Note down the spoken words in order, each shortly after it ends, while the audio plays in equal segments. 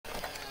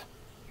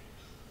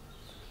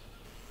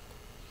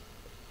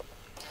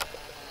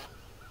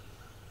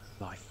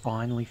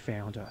finally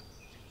found her.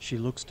 She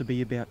looks to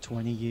be about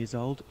 20 years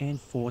old and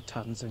 4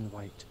 tons in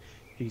weight.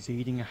 She's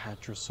eating a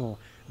hadrosaur,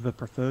 the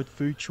preferred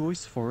food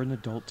choice for an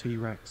adult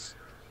T-Rex.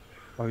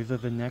 Over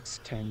the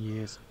next 10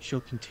 years,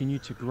 she'll continue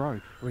to grow,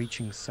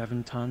 reaching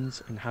 7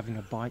 tons and having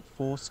a bite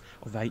force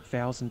of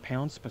 8,000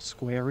 pounds per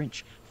square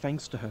inch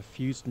thanks to her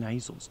fused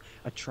nasals,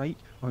 a trait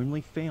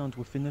only found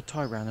within the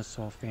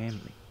Tyrannosaur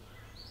family.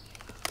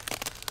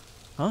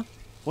 Huh?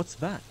 What's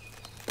that?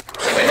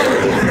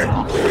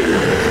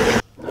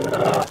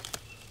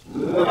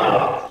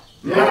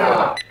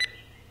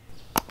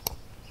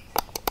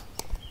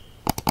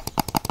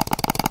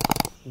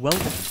 Well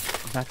then,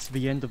 that's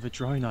the end of the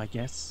drone, I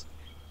guess.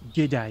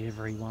 G'day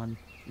everyone.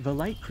 The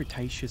late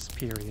Cretaceous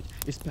period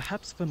is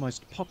perhaps the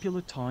most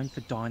popular time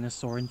for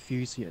dinosaur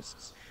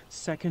enthusiasts,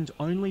 second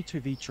only to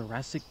the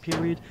Jurassic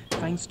period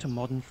thanks to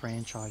modern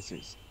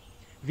franchises.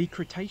 The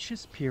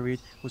Cretaceous period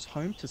was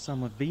home to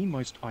some of the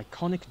most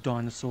iconic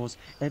dinosaurs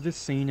ever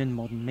seen in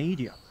modern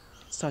media,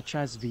 such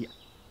as the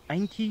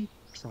Anki,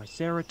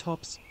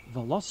 Triceratops,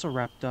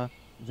 Velociraptor,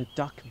 the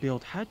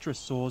duck-billed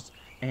hadrosaurs,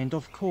 and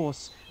of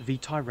course, the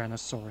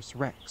Tyrannosaurus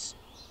rex,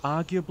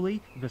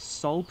 arguably the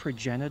sole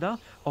progenitor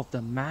of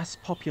the mass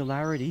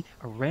popularity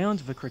around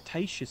the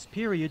Cretaceous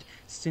period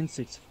since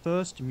its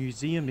first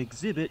museum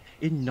exhibit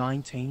in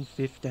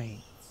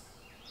 1915.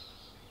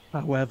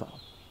 However,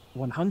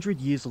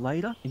 100 years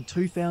later, in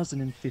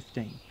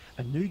 2015,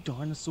 a new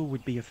dinosaur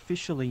would be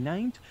officially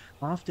named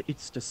after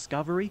its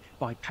discovery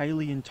by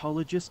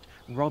paleontologist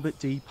Robert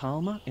D.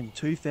 Palmer in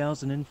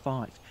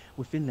 2005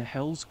 within the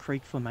Hells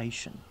Creek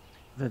Formation,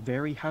 the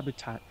very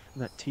habitat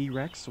that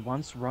T-Rex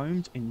once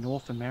roamed in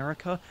North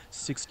America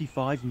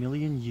 65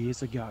 million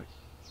years ago.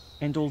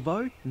 And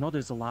although not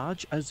as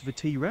large as the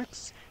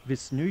T-Rex,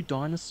 this new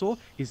dinosaur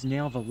is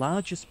now the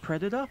largest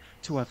predator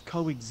to have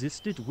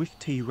coexisted with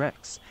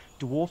T-Rex,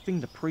 dwarfing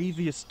the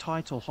previous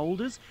title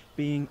holders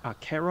being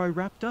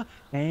Archaeoraptor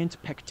and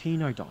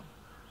Pectinodon.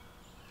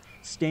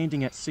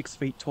 Standing at 6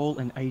 feet tall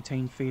and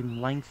 18 feet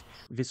in length,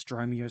 this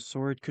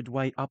dromaeosaurid could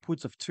weigh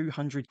upwards of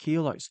 200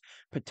 kilos,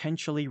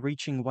 potentially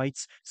reaching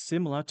weights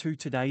similar to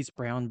today's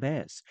brown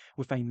bears,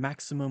 with a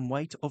maximum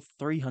weight of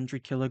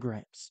 300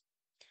 kilograms.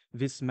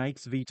 This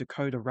makes the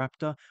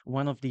Dakotaraptor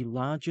one of the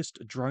largest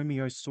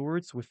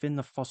dromaeosaurids within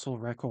the fossil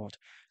record,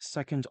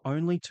 second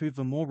only to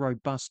the more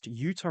robust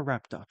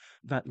Utahraptor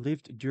that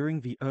lived during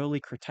the early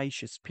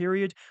Cretaceous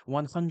period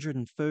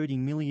 130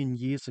 million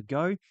years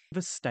ago,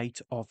 the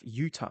state of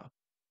Utah.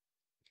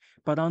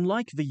 But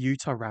unlike the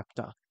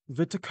Utahraptor,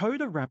 the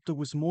Dakotaraptor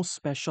was more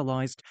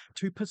specialized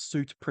to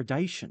pursuit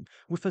predation,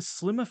 with a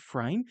slimmer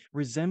frame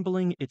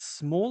resembling its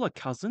smaller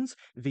cousins,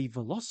 the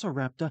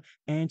Velociraptor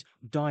and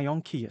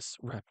Dionceus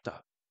raptor.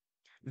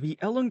 The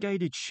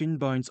elongated shin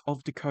bones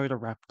of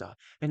Dakotaraptor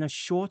and a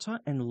shorter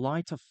and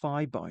lighter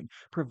thigh bone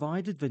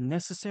provided the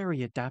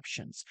necessary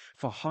adaptations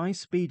for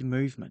high-speed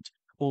movement,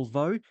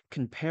 although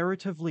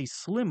comparatively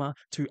slimmer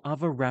to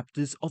other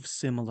raptors of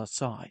similar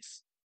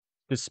size.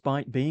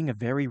 Despite being a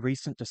very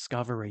recent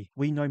discovery,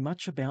 we know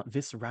much about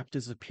this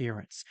raptor's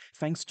appearance,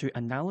 thanks to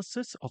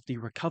analysis of the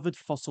recovered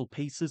fossil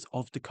pieces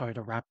of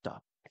Dakotaraptor.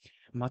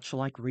 Much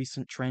like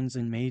recent trends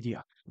in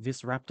media,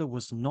 this raptor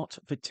was not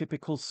the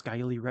typical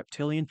scaly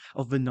reptilian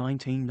of the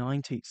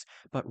 1990s,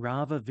 but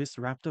rather this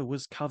raptor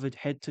was covered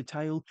head to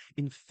tail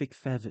in thick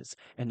feathers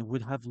and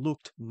would have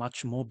looked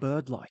much more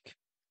bird-like.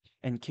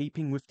 And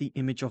keeping with the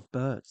image of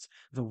birds,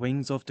 the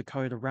wings of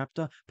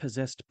Dakotaraptor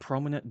possessed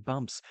prominent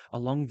bumps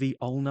along the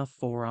ulnar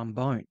forearm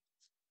bone.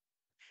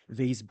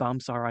 These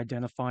bumps are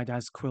identified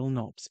as quill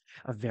knobs,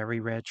 a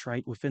very rare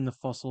trait within the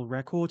fossil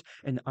record,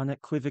 and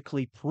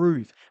unequivocally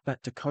prove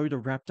that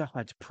Dakotaraptor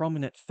had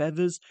prominent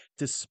feathers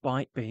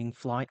despite being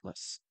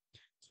flightless.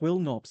 Quill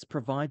knobs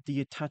provide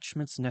the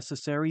attachments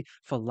necessary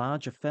for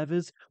larger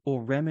feathers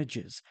or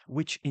remages,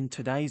 which in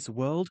today's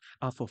world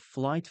are for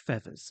flight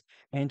feathers,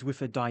 and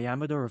with a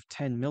diameter of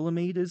 10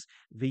 millimeters,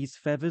 these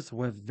feathers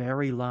were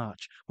very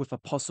large, with a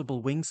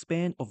possible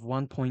wingspan of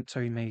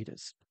 1.2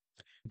 meters.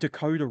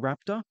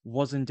 Dakotaraptor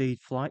was indeed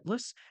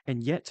flightless,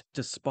 and yet,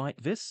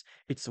 despite this,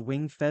 its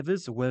wing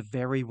feathers were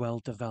very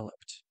well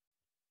developed.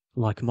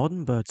 Like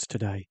modern birds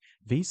today,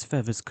 these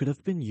feathers could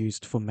have been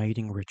used for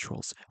mating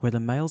rituals, where the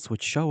males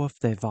would show off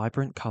their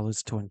vibrant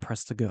colors to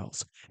impress the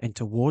girls and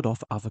to ward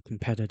off other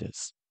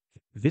competitors.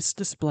 This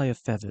display of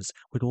feathers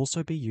would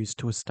also be used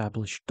to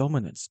establish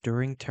dominance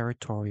during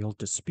territorial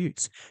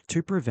disputes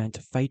to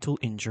prevent fatal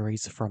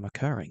injuries from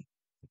occurring.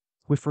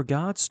 With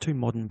regards to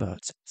modern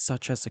birds,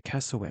 such as the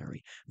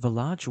cassowary, the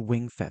large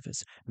wing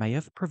feathers may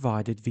have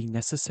provided the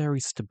necessary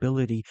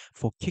stability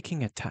for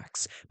kicking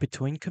attacks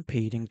between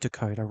competing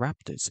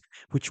Dakotaraptors,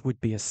 which would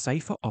be a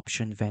safer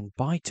option than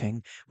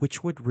biting,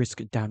 which would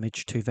risk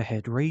damage to the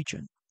head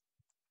region.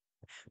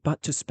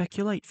 But to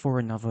speculate for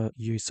another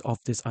use of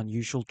this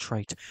unusual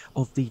trait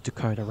of the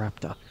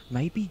Dakotaraptor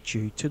may be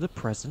due to the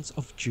presence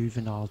of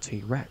juvenile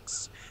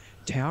T.rex.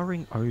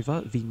 Towering over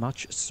the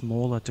much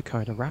smaller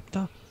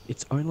Dakotaraptor,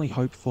 its only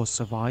hope for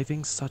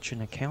surviving such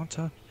an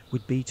encounter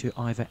would be to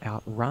either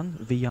outrun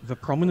the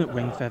prominent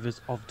wing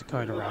feathers of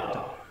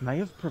Dakotaraptor may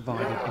have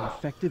provided an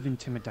effective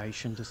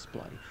intimidation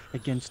display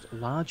against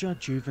larger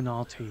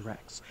juvenile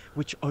T.rex,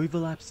 which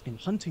overlaps in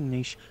hunting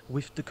niche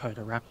with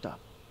Dakotaraptor.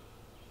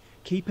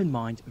 Keep in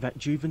mind that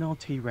juvenile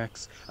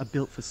T.rex are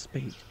built for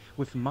speed,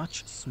 with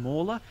much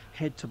smaller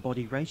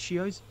head-to-body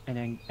ratios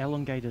and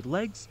elongated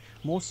legs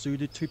more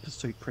suited to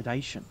pursue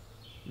predation.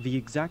 The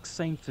exact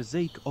same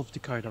physique of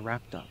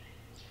Dakotaraptor.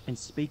 And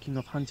speaking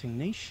of hunting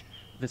niche,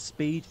 the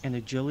speed and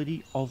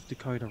agility of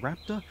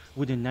Dakotaraptor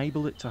would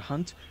enable it to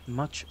hunt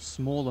much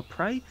smaller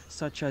prey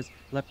such as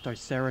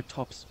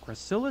Leptoceratops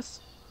gracilis,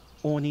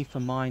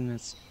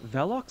 Ornithomimus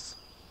velox,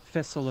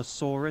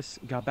 Thescelosaurus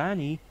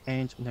gabani,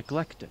 and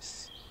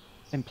Neglectus,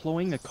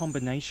 employing a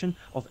combination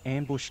of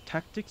ambush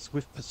tactics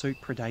with pursuit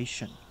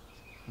predation.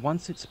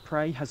 Once its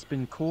prey has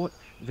been caught,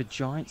 the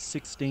giant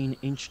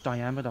 16-inch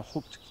diameter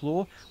hooked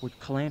claw would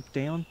clamp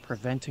down,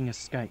 preventing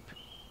escape.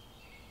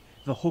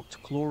 The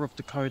hooked claw of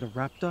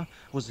Dakotaraptor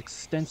was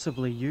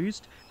extensively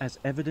used, as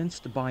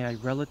evidenced by a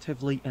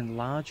relatively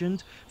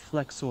enlarged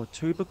flexor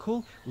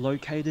tubercle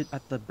located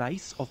at the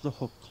base of the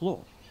hooked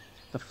claw.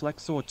 The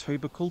flexor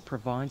tubercle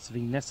provides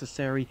the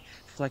necessary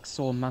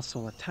flexor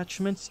muscle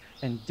attachments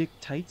and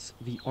dictates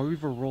the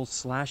overall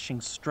slashing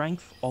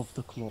strength of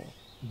the claw.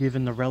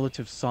 Given the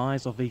relative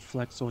size of the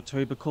flexor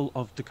tubercle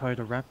of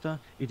Dakotaraptor,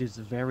 it is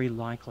very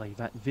likely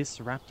that this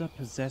raptor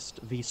possessed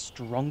the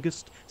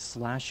strongest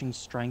slashing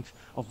strength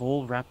of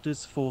all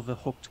raptors for the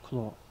hooked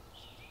claw.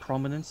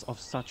 Prominence of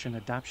such an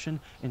adaptation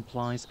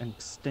implies an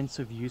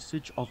extensive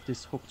usage of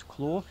this hooked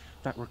claw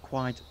that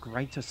required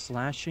greater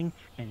slashing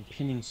and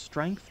pinning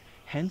strength.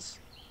 Hence,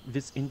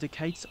 this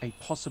indicates a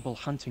possible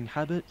hunting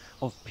habit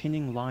of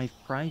pinning live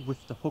prey with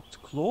the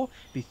hooked claw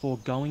before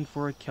going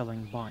for a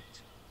killing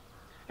bite.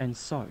 And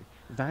so,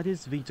 that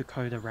is the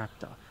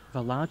Dakotaraptor,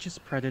 the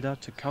largest predator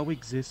to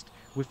coexist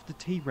with the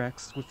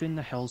T.rex within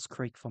the Hells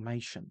Creek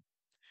Formation.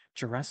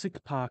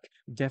 Jurassic Park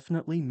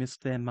definitely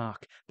missed their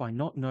mark by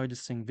not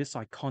noticing this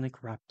iconic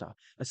raptor,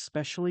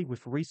 especially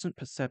with recent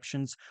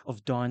perceptions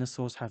of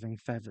dinosaurs having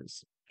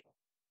feathers.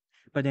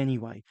 But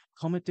anyway,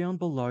 comment down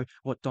below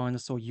what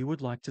dinosaur you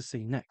would like to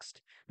see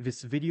next.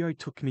 This video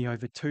took me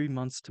over 2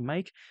 months to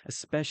make,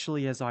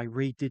 especially as I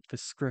redid the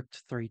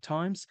script 3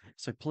 times,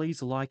 so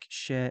please like,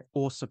 share,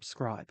 or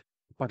subscribe.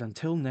 But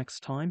until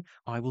next time,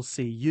 I will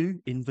see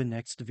you in the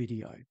next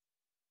video.